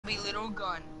a little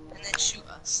gun and then shoot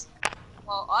us.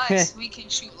 Well, us, we can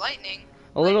shoot lightning.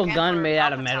 A little gun made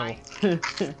out of metal.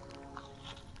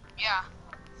 Yeah.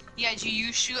 Yeah, do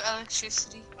you shoot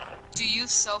electricity? Do you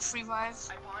self-revive?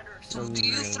 Do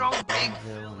you throw big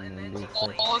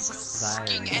balls of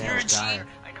fucking energy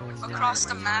across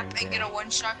the map and get a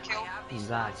one-shot kill? No.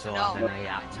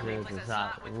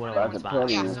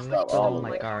 Oh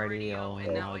my cardio,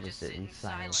 and now I just sit in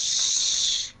silence.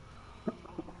 Shh.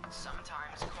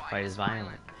 Fight is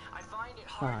violent.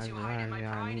 Hey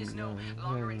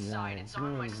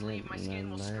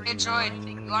Droid,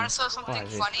 you wanna saw something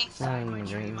funny?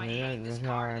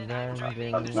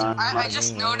 I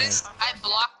just noticed I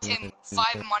blocked him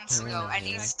 5 months ago and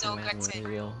he still gets in.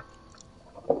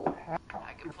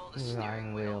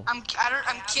 I'm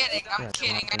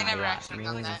kidding. I never actually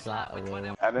done that.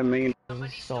 I didn't mean.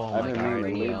 Stole my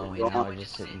cardio, and now I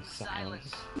just sit in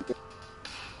silence.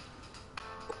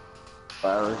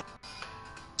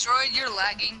 Droid, you're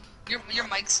lagging. Your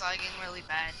mic's lagging really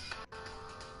bad.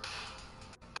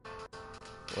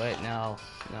 Wait, no,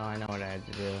 I know what I had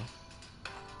to do.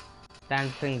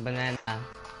 Dancing banana. Yeah.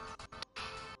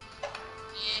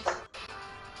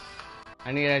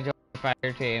 I need to join the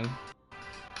fire team.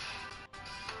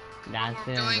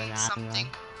 Dancing Doing banana. something.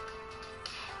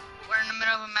 We're in the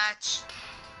middle of a match.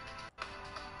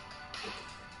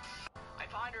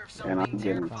 And I'm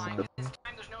getting sick.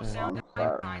 I'm sorry.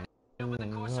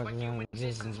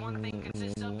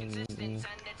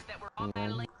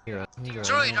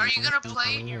 Droid, are you gonna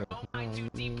play? I'm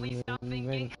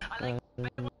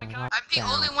the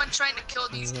only one trying to kill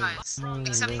these guys,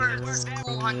 except for this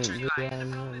cool hunter guy.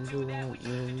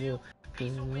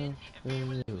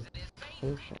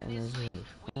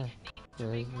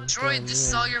 Droid, this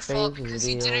is all your fault because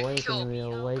you didn't kill me. Yeah,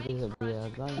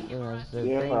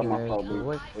 it's all my fault,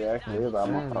 bitch. It actually is all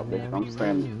my fault, bitch. I'm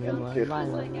standing in the kitchen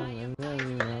right now.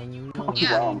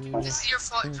 Yeah, this is your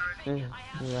fault, Droid. Hey,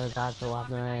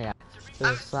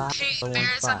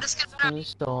 Bears, I'm just gonna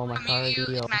mute you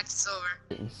and match is over.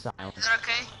 Is that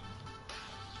okay?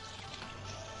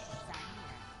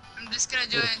 I'm just gonna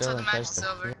do it until the match is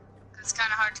over. It's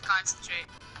kinda hard to concentrate.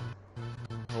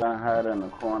 I hide in the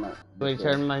corner. Wait,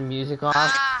 turn my music off?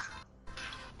 Ah!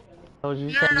 Oh,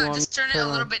 you No, just turn it a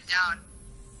little bit down.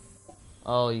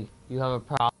 Oh, you have a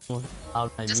problem with how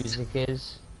my music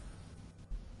is?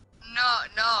 No,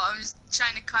 I'm just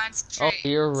trying to concentrate. Oh,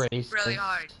 you're racist. Really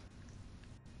hard.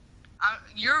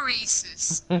 You're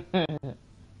racist.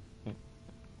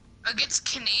 Against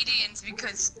Canadians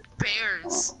because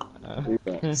bears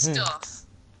stuff.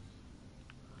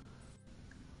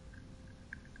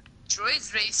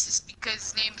 Droid's racist because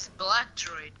his name's Black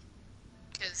Droid.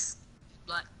 Because he's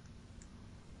black.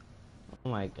 Oh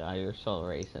my god, you're so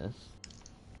racist.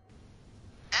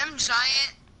 M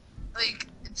Giant, like,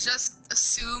 just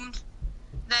assumed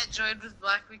that Droid was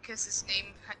black because his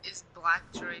name is Black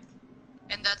Droid.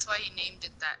 And that's why he named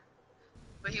it that.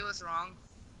 But he was wrong.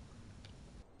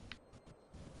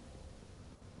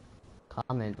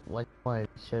 Comment, what one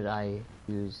should I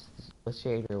use? With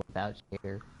shader, without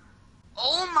shader?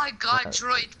 Oh my god,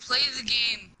 Droid, play the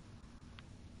game!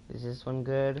 Is this one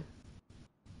good?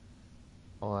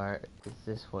 Or is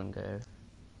this one good?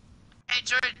 Hey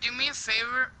Droid, do me a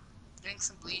favor. Drink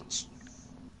some bleach.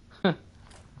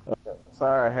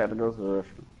 Sorry, I had to go to the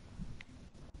restroom.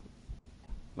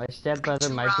 My stepbrother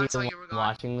might be the one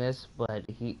watching this, but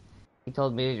he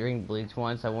told me to drink bleach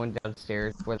once. I went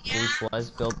downstairs where the bleach was,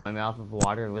 filled my mouth with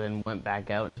water, and then went back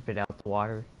out and spit out the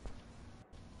water.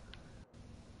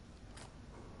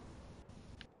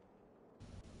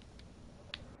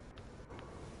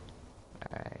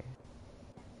 Alright.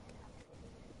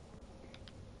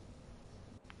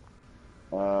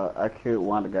 I killed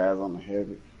one of the guys on the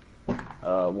heavy.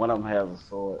 One of them has a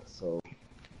sword, so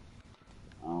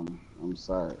I'm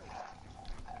sorry.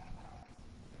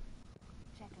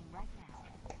 Checking right now.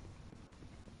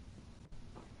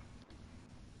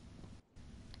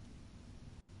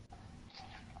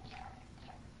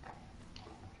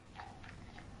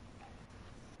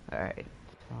 Alright.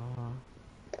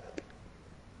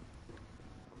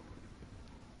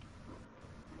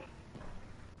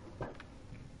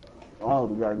 Oh,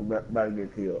 the guy about to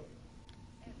get killed.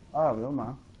 Oh, never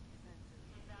mind.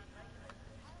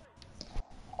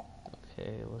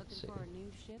 Okay, let's see. For a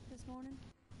new ship this morning?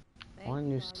 I want a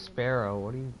new Sparrow.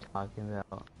 What are you talking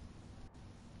about?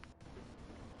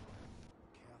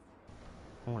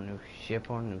 I want a new ship.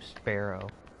 I want a new Sparrow.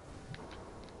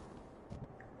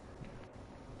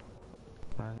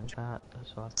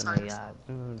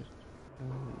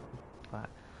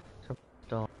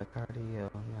 So the cardio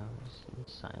now is in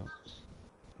silence.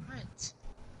 What?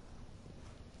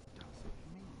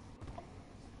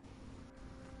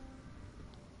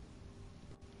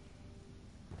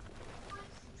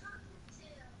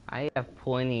 I have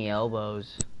pointy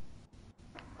elbows.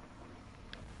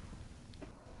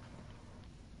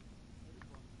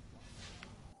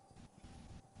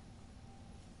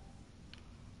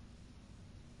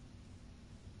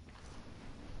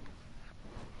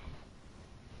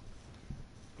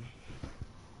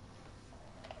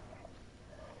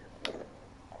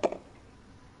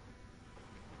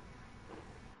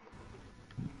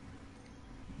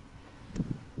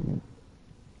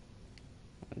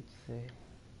 Let's see.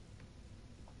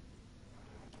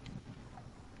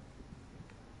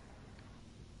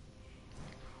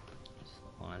 Just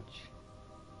launch.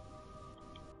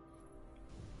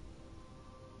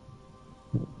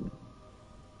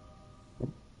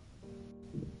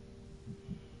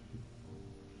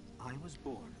 I was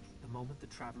born the moment the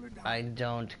traveler died. I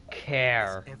don't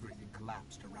care. Everything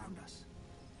collapsed around us.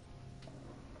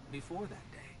 Before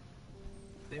that day,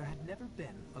 there had never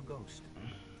been a ghost.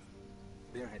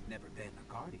 There had never been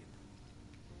a guardian.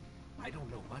 I don't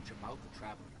know much about the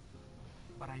traveler,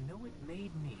 but I know it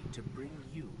made me to bring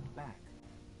you back.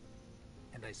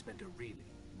 And I spent a really,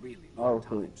 really long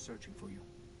time searching for you.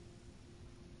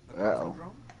 A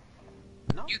conundrum?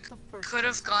 Not You the first could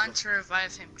have time I gone to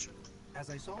revive him, as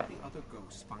I saw the other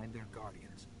ghosts find their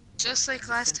guardians, just like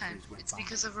last time. It's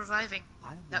because of reviving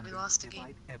I that we wondered lost the if game.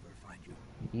 I'd ever find you.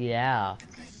 Yeah. And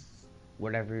then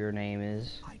Whatever your name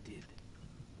is. I did.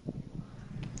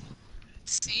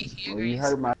 See, he Well, you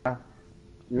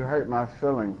hurt my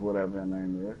feelings, whatever your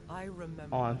name is. I remember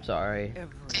Oh, I'm sorry.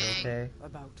 everything Okay.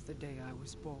 about the day I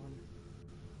was born.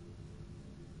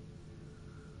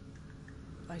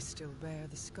 I still bear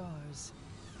the scars.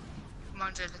 Come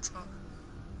on, Jay, let's go.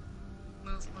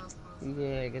 Move, move, move.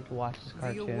 Yeah, I get to watch this The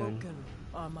cartoon. Awoken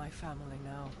are my family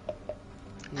now,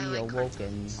 I The like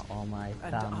Awoken, all my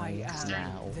and I family am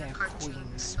now. their queen.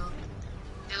 Cartoons, so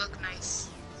they look nice.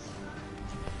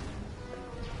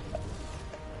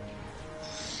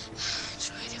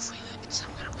 Tried if we lose,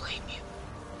 I'm gonna blame you.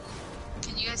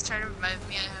 Can you guys try to revive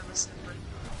me? I have a slipper.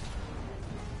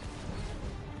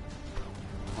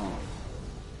 Oh.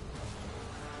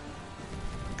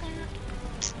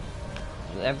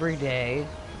 Every day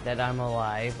that I'm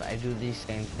alive, I do the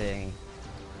same thing.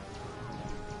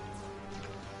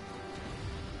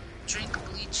 Drink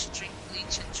bleach,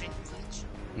 and drink bleach.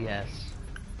 Yes.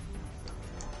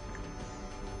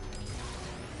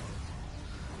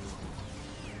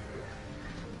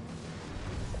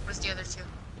 Where's the other two?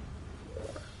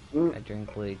 I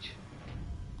drink bleach.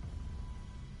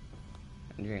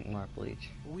 I drink more bleach.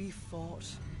 We fought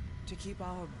to keep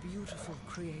our beautiful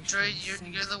creation Droid, safe.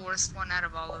 you're the worst one out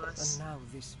of all of And us. now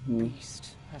this Hmm.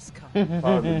 beast has come.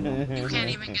 You can't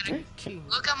even get a... King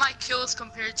Look at my kills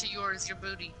compared to yours, your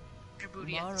booty. Your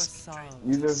booty at this point,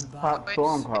 Droid. You just popped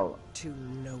Stormcrawler. to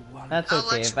no one. That's I'll okay.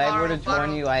 let If you I borrow were to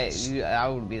join you, bottles. I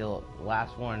would be the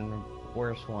last one,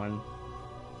 worst one.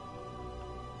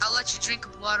 I'll let you drink a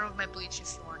bottle of my bleach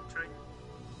if you want, Droid.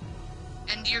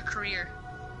 End your career.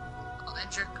 I'll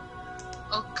end your...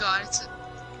 Oh god, it's a...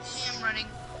 him running.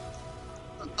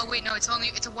 Oh wait, no, it's a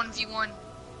 1v1.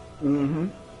 Mm-hmm.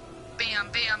 Bam,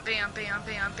 bam, bam, bam,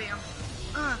 bam, bam.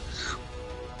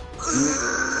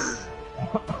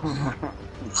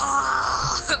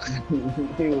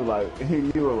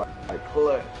 You were like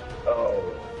clutch.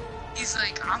 Oh. He's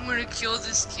like, I'm gonna kill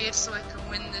this kid so I can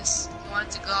win this. He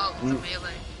wanted to go out with a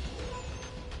melee.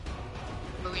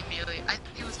 But we melee. I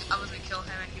was gonna kill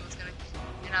him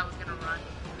and I was gonna run.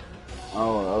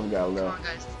 Oh, the other guy Come left. on,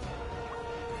 guys.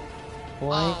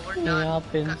 Wake we're me done.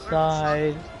 up We're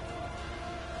inside.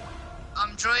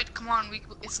 Droid, come on.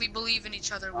 If we believe in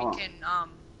each other, we Oh. can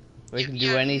We can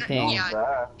yeah, do anything. Yeah,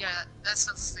 Die. yeah, that's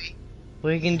the thing.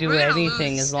 We can do We're gonna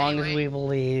anything lose as long as anyway. we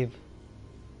believe.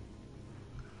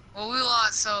 Well, we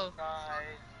lost, so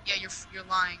yeah, you're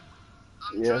lying.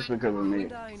 Yeah, it's Droid, because of me.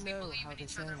 And I if we know believe how in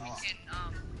this each other, we ends. can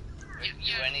We can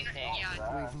do anything.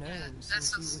 Yeah, We've known that's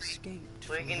since you so sweet. escaped.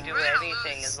 We from can that. do We're gonna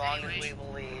anything lose as long as anyway.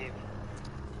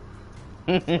 we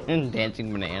believe.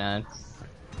 Dancing banana.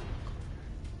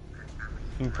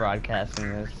 I'm broadcasting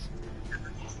this.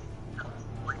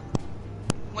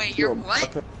 Wait, you're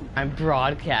what? I'm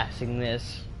broadcasting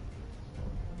this.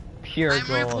 Pure I'm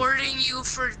gold. reporting you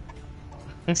for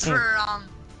Something.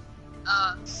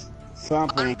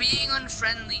 being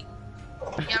unfriendly.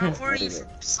 Yeah, I'm reporting you for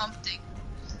something.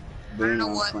 Being know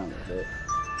on what. front of it.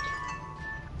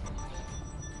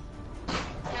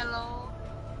 Hello.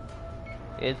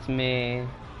 It's me.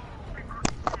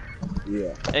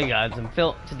 Yeah. Hey guys,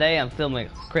 today I'm filming a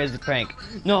crazy prank.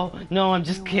 No, I'm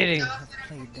just kidding. Have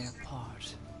played their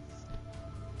part.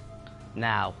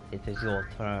 Now it is your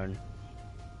turn.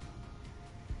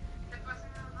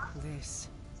 This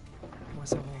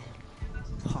was all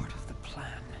part of the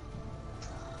plan.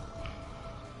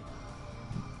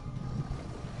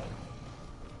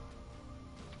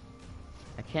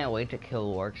 I can't wait to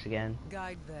kill orcs again.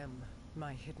 Guide them,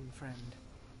 my hidden friend.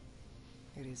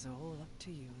 It is all up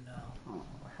to you now. Oh,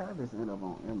 how did this end up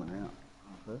on Eminem?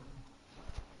 Okay.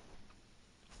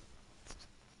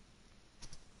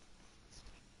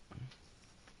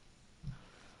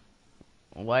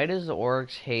 Why does the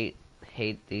orcs hate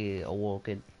the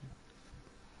Awoken?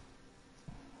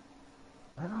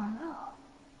 I don't know.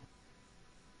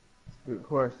 Good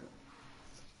question.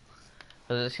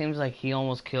 Because it seems like he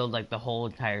almost killed like the whole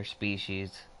entire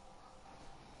species.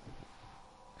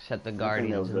 Except the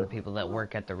guardians and the people that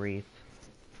work at the reef.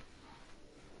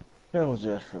 That was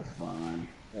just for fun.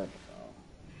 That's all.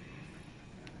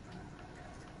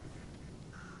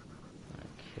 I'm gonna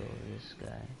kill this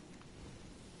guy.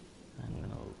 I'm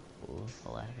gonna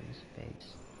laugh in his face.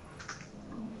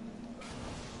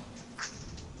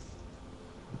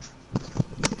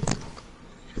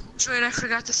 Droid, I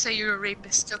forgot to say you're a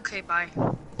rapist. Okay, bye.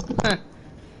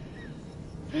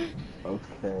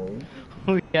 Okay.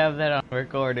 We have that on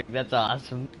recording. That's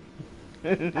awesome.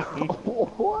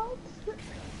 What?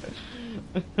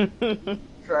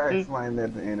 Try to explain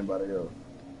that to anybody else.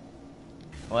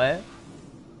 What?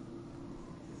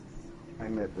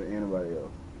 Explain that to anybody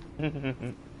else.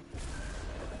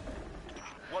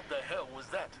 What the hell was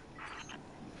that?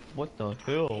 What the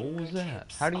hell was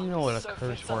that? How do you know what a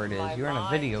curse word is? You're in a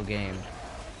video game.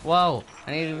 Whoa!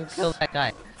 I need to kill that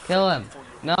guy. Kill him!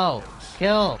 No!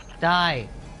 Kill! Die!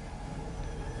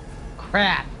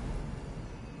 Crap!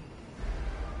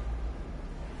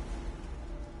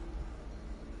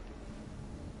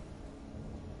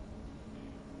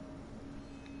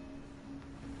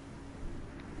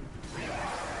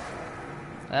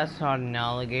 That's not an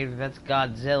alligator, that's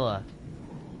Godzilla.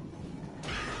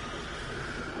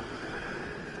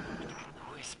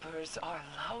 Whispers are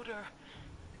louder.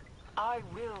 I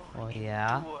will. Well,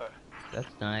 yeah. endure.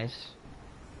 That's nice.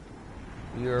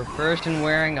 You're a person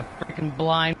wearing a freaking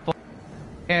blindfold.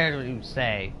 Care what you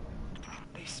say.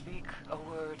 They speak a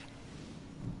word,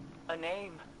 a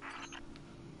name.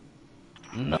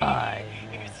 My.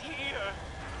 Is here.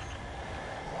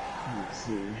 Let's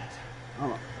see.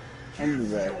 Oh, I'll be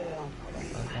back.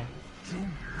 Okay.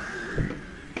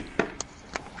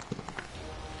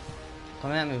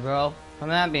 Come at me, bro.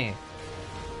 Come at me.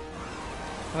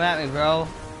 Come at me, bro.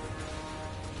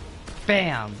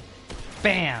 Bam!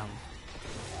 Bam!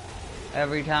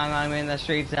 Every time I'm in the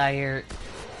streets, I hear it.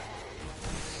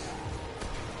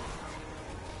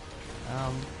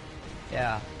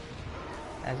 Yeah.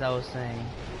 As I was saying.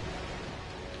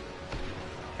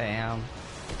 Bam.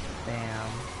 Bam.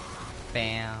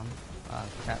 Bam. Oh,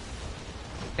 crap.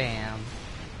 Bam.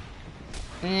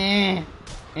 Eh.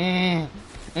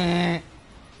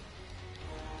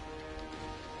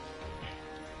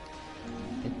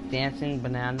 It's dancing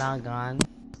banana gone.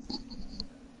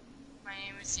 My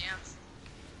name is Yams.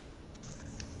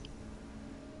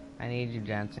 I need you,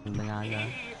 dancing banana.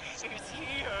 Is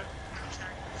here.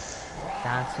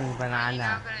 Dancing Are you banana.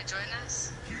 not gonna join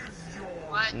us?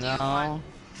 What do you No. want?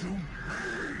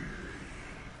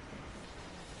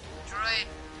 Droid.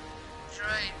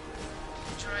 Droid.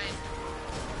 Droid.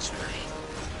 Droid.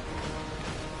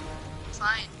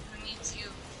 Fine. Who needs you?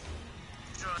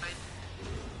 Droid.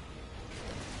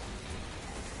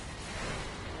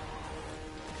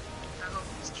 I hope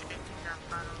he's drinking that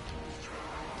bottle.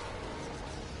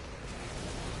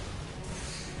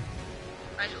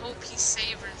 I hope he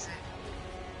savors it.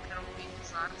 It'll be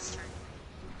his last drink.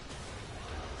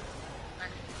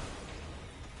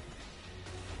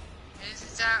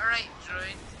 Is that right,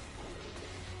 Droid?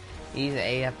 He's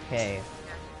AFK. Yeah.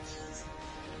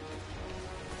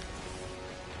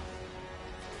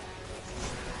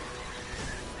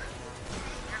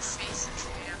 Your face is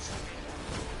AFK.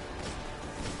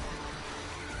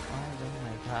 Oh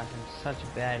my gosh, I'm such a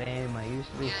bad aim. I used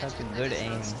to be such a good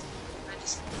aim.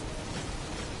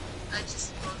 I just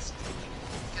supposed to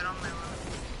get on my level.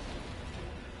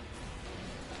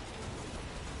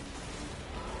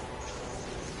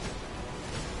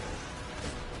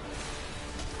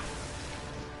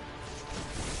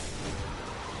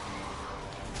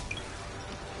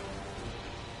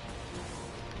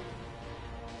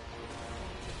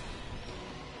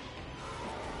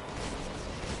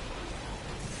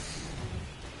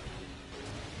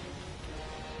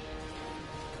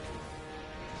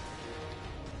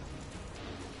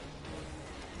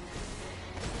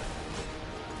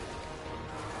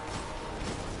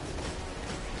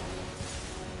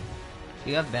 Do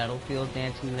you have Battlefield,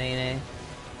 Dancing Nene?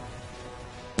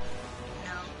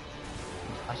 No.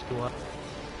 Ask you what?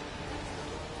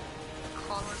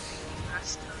 Call of Duty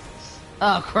Restaurants.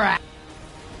 Oh crap!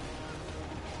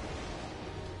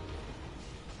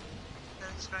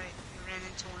 That's right. We ran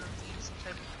into one of these.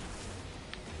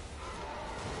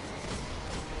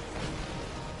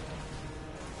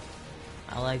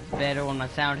 I liked better when my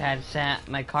sound had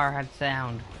my car had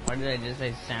sound. Why did I just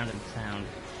say sound and sound?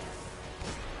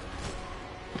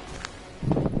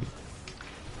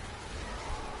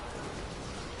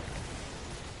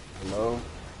 Hello?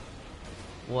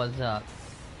 What's up?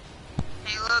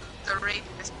 Hey, look, the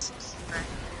rapist is back.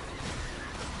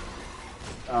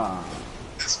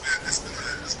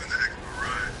 It's been a heck of a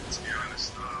ride, to be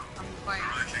honest. I'm I playing.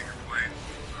 really can't complain.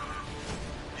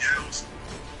 Yeah, it was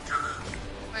kind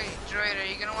of. Wait, Droid, are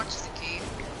you gonna watch the game?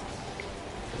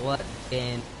 What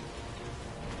in?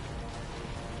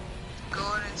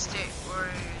 Golden State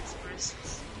Warriors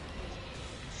versus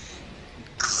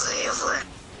Cleveland.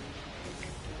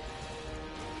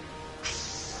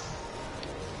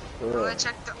 I'm gonna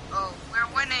check the. Oh,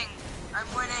 we're winning. I'm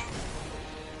winning.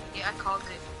 Yeah, I called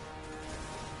it.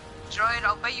 Droid,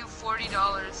 I'll bet you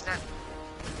 $40 that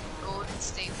Golden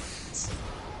State wins.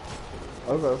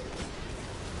 Okay.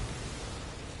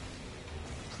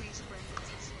 Please win.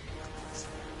 Please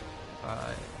win.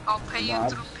 Alright. I'll pay you Nah,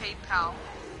 through PayPal.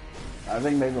 I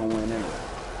think they're gonna win anyway.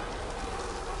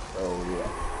 So yeah.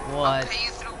 I'll What? pay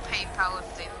you through PayPal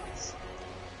if they lose.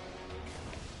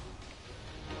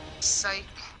 Psych.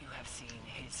 You have seen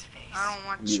his face. I don't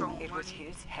want Yeah. your It was money.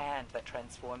 his hand that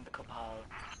transformed the Cabal.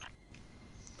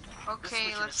 Okay,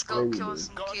 mission let's is go crazy. kill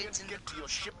some Guardians, kids in the get to your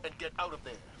ship and get out of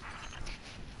there.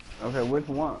 Okay, which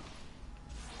one?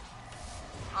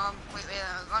 wait,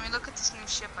 let me look at this new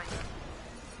ship I got.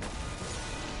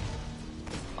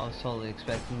 I was totally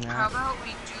expecting How that. about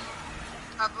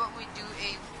we do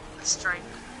a strike?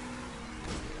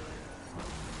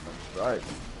 Right.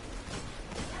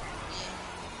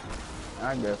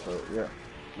 I guess so, yeah.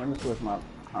 Let me switch my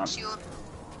Shield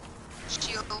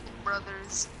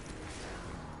Brothers.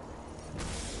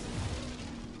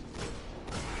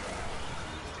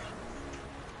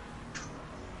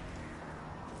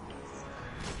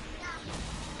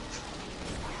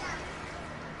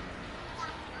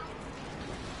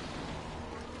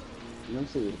 Let me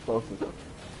see the closest. Yeah,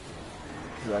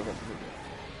 I got to do that.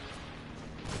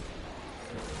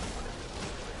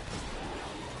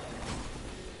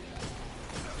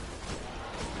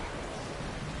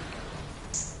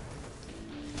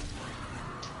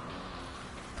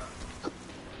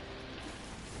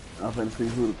 I'm finna see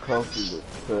who the closest is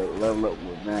to level up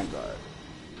with Vanguard.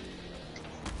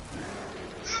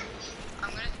 I'm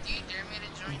gonna. Do you dare me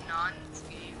to join Non's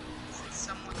game? Since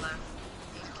someone left.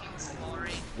 In the King's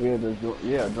Glory.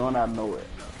 Yeah, join out of nowhere.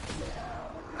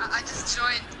 I just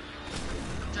joined.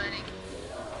 I'm joining.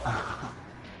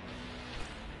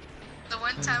 The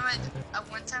one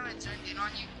time I joined in on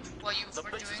you while you The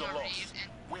were bases doing are a raid lost.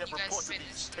 and We have you guys reported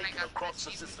these finished and I taken got the across the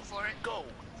achievement system. for it. Go,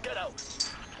 get out.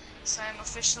 So I'm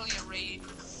officially a raid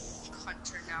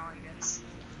hunter now, I guess.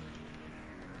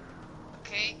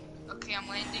 Okay, I'm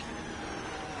landing.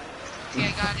 Okay,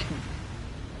 I got it.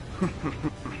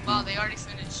 Wow, they already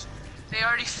finished.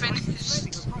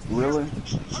 Really?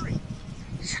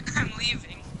 I'm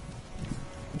leaving.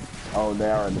 Oh, they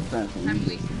are in defense. I'm You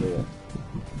leaving. just there.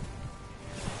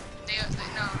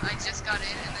 No, I just got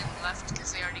in and then left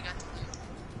because they already got the loot.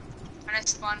 And I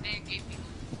spawned in and gave me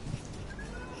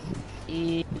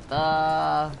loot.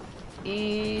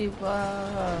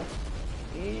 Eva.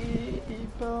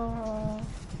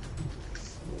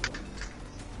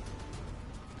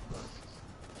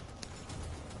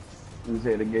 You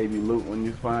said they gave you loot when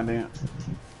you spawned in?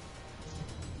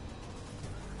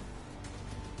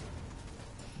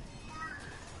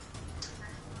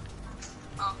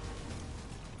 Oh.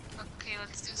 Okay,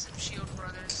 let's do some Shield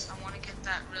Brothers. I want to get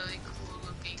that really cool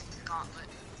looking gauntlet.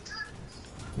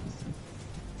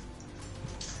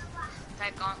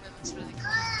 That gauntlet looks really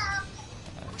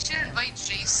cool. We should invite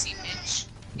JC Mitch.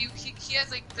 He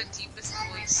has like the deepest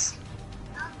voice.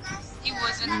 He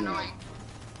wasn't annoying.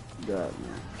 God,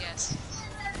 man. Yes.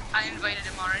 I invited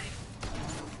him already.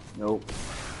 Nope.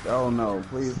 Oh no,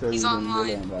 please say He's you didn't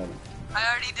really online. invite him. I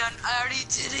already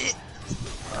did it.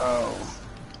 Oh.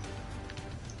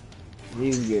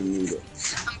 He's getting muted.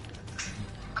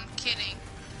 I'm kidding.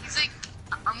 He's like,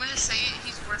 I'm gonna say it,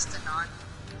 he's worse than Non.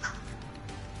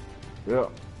 Yeah.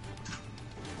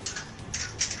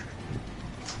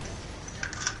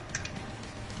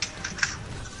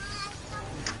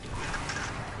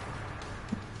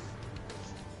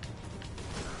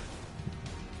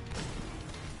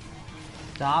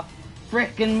 Stop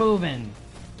frickin' moving.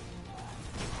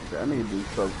 Okay, I need to do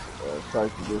something.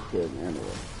 search this shit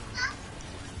anyway.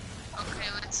 Okay,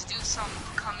 let's do some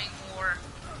coming war.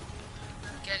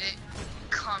 Get it?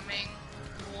 Coming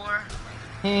war.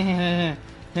 I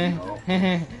meant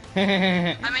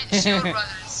Shield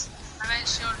Brothers. I meant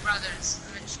Shield Brothers.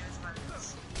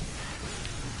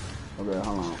 Okay,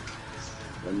 hold on.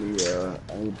 Let me,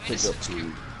 I need to pick up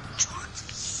some.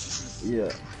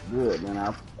 Yeah, good, man.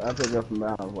 I'll pick up some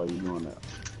balance while you're doing that.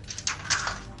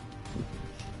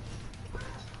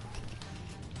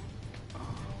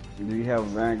 Do you have a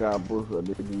Vanguard boost or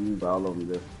did you use all of them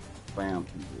to spam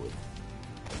people with?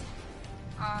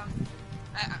 I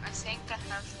think I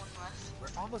have one left.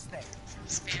 We're almost there. From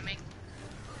spamming.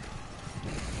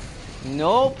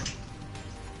 Nope.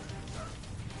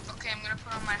 Okay, I'm gonna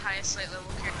put on my highest light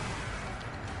level character.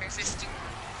 50.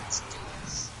 Let's do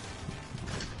this.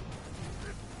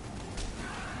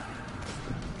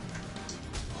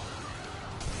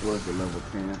 What's the level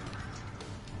 10?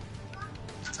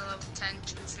 It's a level 10,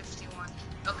 251.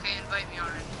 Okay, invite me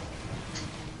already.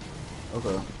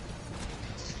 Okay.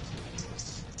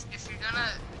 If you're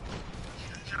gonna, you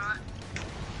know what?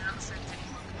 You're not friends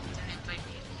anymore. Then invite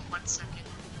me in 1 second.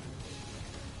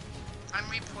 I'm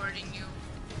reporting you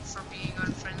for being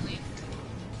unfriendly,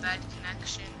 bad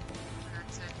connection, and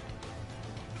that's it.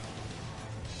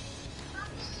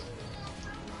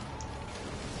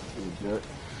 You good?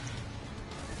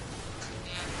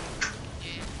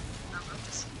 Yeah, I'm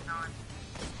just on.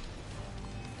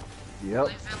 Yep.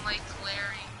 Living like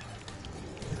Larry.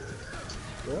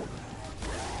 Yep.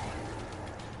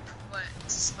 What?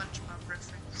 It's a SpongeBob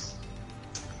reference.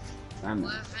 I know.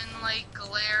 Living like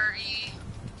Larry.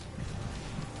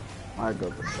 I go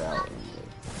to the tower anyway.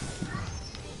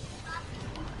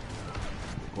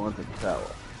 Going to the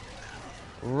tower.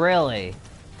 Really?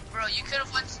 Bro, you could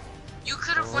have went. You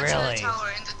could have went to Really? the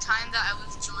tower in the time that I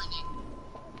was joining.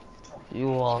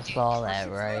 You all saw that,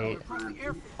 right?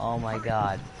 Oh my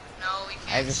god. No, we can't.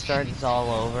 I have to start this all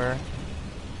over.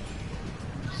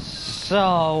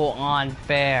 So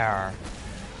unfair.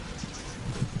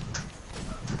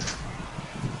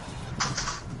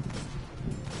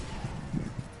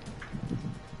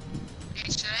 Hey,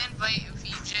 should I invite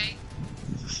VJ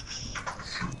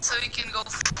so we can go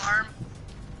farm?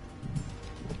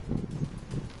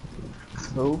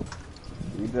 Who?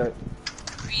 You got?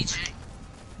 VJ.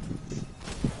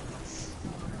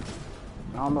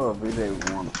 I don't know if VJ would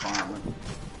want to farm it.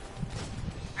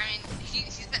 I mean,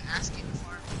 he's been asking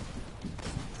for it.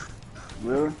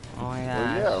 Really? Oh my Well,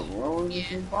 gosh. yeah, well, we just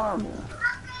keep farming.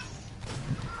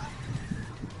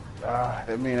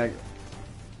 I mean,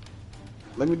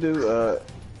 let me do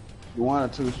 1 or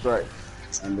 2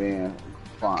 strikes, and then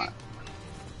fine.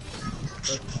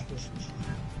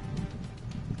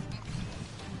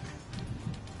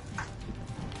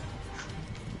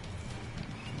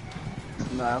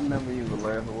 No, I've never used the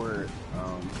last word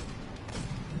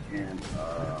in a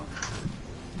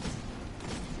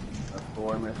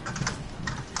story mission.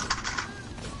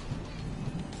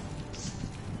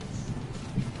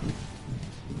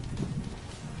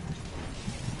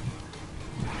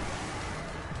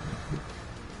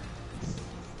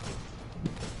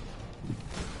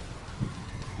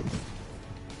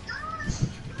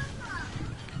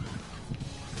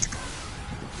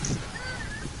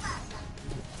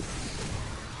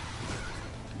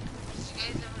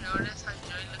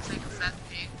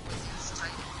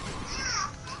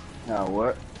 Now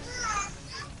what?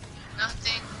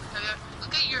 Nothing.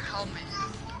 Look at your helmet.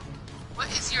 What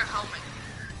is your helmet?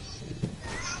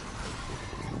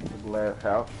 The glass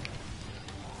house.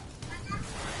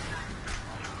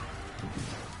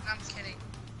 I'm kidding.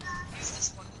 Use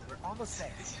this one. We're almost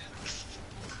there.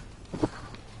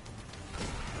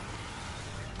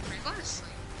 Are you going to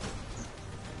sleep?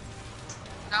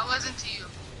 That wasn't to you.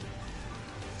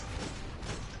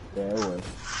 Yeah, it was.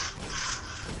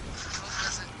 What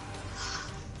was it?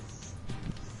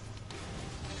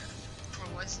 Or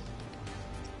was it?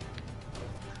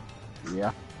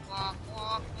 Yeah. Womp,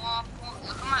 womp, womp, womp.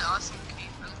 Look at my awesome cape.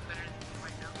 I look better than you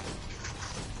right now.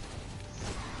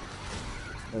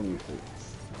 Let me see.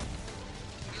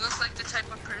 You look like the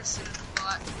type of person who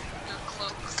bought your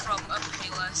cloak from a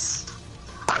Payless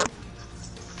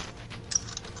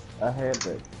I had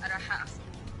that. at a half.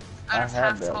 I Out of had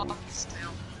half that off one.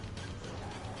 sale.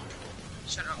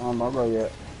 Shut up. I'm not go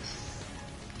yet.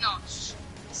 No,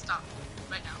 stop.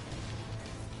 Right now.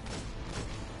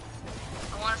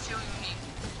 I want to feel unique.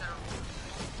 Shut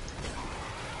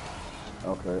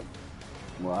up. Okay.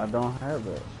 Well, I don't have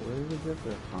that. Where did you get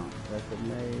this from? That's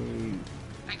amazing.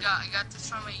 I got this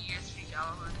from a year 3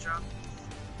 Gallagher drop.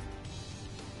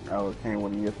 Oh, it came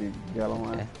with a year 3 gallon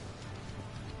line?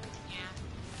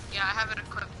 Yeah, Yeah, I have it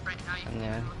equipped right now. You can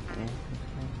there.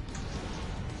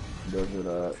 Does it,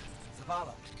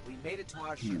 Zavala, we made it to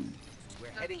our ship. We're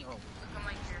heading home. Look at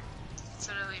my gear. It's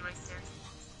literally right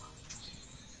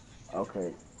there.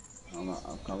 okay.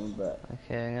 I'm coming back.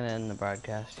 Okay, I'm gonna end the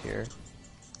broadcast here.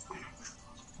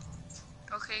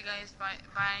 Okay, guys, bye.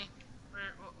 Bye.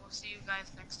 We'll see you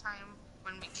guys next time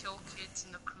when we kill kids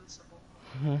in the Crucible.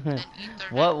 And eat their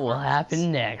What dead will corpses.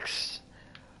 happen next?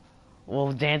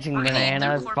 Will Dancing We're gonna eat their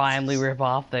Banana corpses. finally rip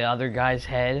off the other guy's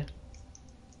head?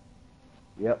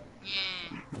 Yep.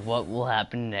 Yeah. What will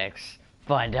happen next?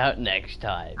 Find out next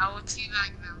time. I will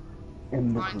teabag them.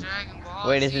 In the On Dragon Ball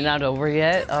Wait, is Z. it not over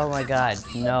yet? Oh my god,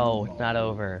 no, it's not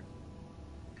over.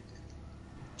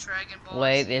 Dragon Ball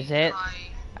Wait, Z is it? Kai.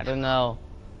 I don't know.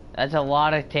 That's a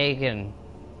lot of taken.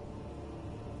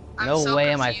 I'm No so way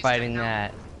am I confused fighting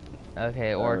right now. that.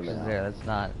 Okay, Oryx is know. there, that's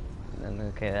not...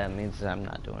 Okay, that means I'm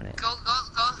not doing it. Go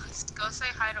say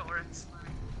hi to Oryx.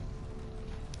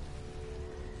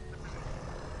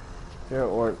 Tell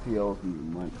Orc he owes me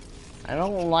money. I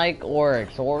don't like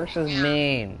Oryx. Oryx is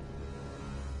mean.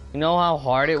 You know how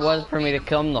hard it was for me to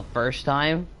kill him the first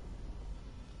time?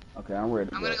 Okay, I'm ready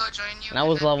to I'm go. gonna go join you. And I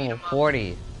was then beat level him up.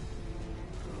 40.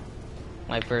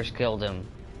 When I first killed him.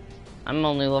 I'm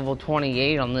only level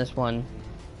 28 on this one.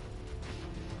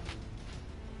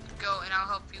 Go and I'll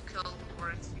help you kill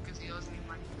Oryx because he owes me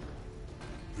money.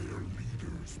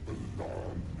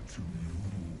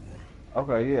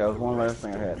 Okay, yeah, it was one last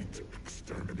thing I had.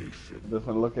 Just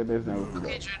gonna look at this and we can go.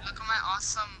 Okay, Jared, look at my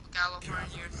awesome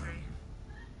Gallahorn year 3.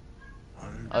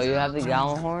 Oh, you have the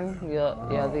Gallahorn?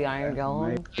 You have the Iron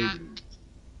Gallahorn? Yeah.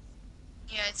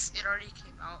 Yeah, it already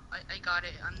came out. I got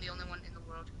it. I'm the only one in the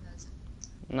world who has it.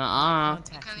 Nuh-uh.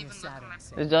 You can't even look at my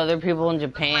There's other people in look at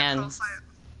my Japan. profile.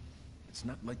 It's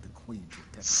not like the Queen to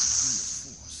attack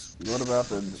force. What about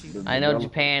the I know develop-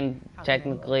 Japan,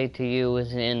 technically to you,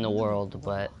 is in the world,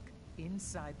 but...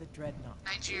 Inside the dreadnought.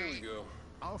 Nigeria. go.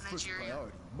 Our first Nigeria.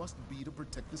 priority must be to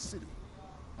protect the city.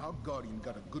 Our Guardian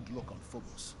got a good look on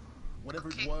Phobos. Whatever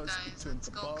Okay, it was, guys, it turned let's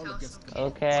go Cabal kill against some Cabal.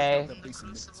 Okay. That base in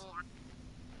minutes. Crucible.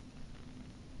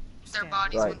 Their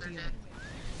bodies Right. when they're dead.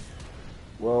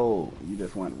 Whoa, you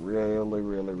just went really.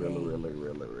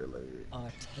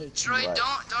 Are taken. Troy, Right.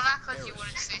 don't act like you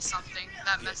wouldn't say something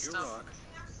that messed up.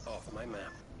 Off my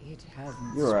map. It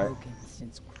hasn't You're right. spoken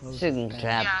since Crow's Shouldn't death.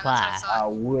 have Yeah, pie. that's what I I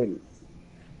thought. wouldn't.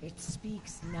 It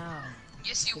speaks now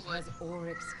Yes, you would. because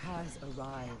Oryx has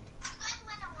arrived,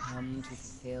 come to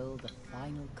fulfill the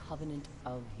final covenant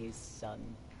of his son.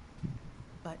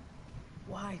 But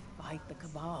why fight the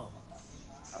Cabal?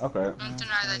 Okay. Don't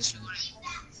deny that you wouldn't.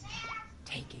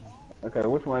 Taking Okay,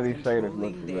 which one of these shaders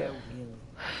looks controlling their better? will.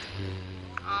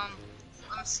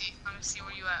 Let me see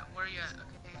where you at. Where you at?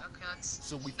 Okay, let's.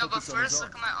 So we No, but focus on his first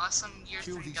look at army. my awesome year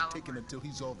Kill 3 these Gallahorn. taken until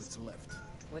he's all that's left.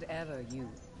 Whatever you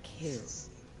kill,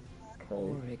 Okay.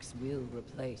 Oryx will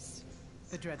replace.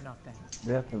 The dreadnought then.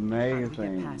 That's How do we get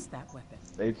amazing. past that weapon?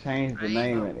 They changed the Right?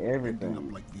 name and Ending everything.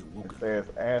 up like the It Awoken. says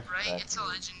Ash Right? It's a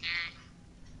legendary.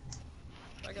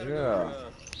 Yeah.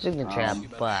 Signature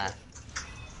pie.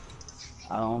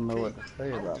 I don't know what to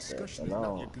say Our about that discussion at is not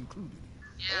all. yet concluded.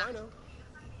 Yeah. I know.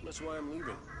 That's why I'm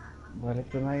leaving. But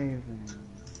it's amazing.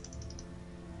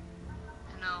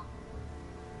 No.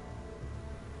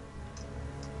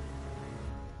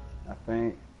 I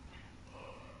think.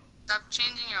 Stop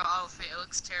changing your outfit. It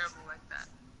looks terrible like that.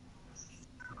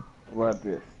 What about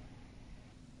this?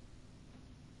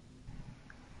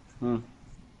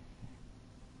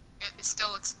 It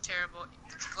still looks terrible.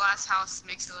 The glass house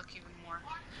makes it look even more.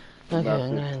 Okay,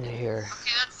 I'm gonna end it here.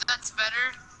 Okay, that's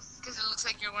better because it looks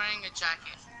like you're wearing a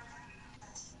jacket.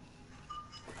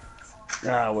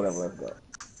 Ah, whatever, let's go.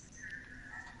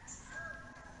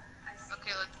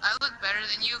 Okay, look, I look better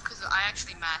than you because I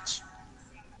actually match.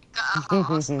 Look at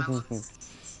how awesome I look.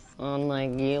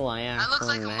 Unlike you, I I look actually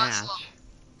like a match. Muslim.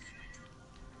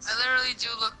 I literally do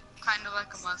look kind of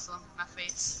like a Muslim. My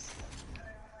face.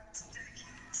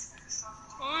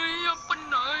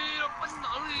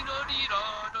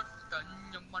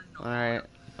 Alright,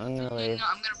 I'm gonna leave. No,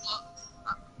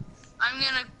 I'm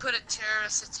gonna put a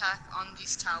terrorist attack on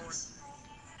these towers.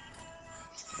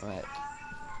 Alright.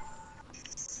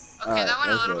 Okay, Alright, that went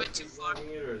a let's little go. bit too far.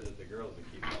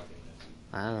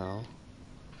 I don't know.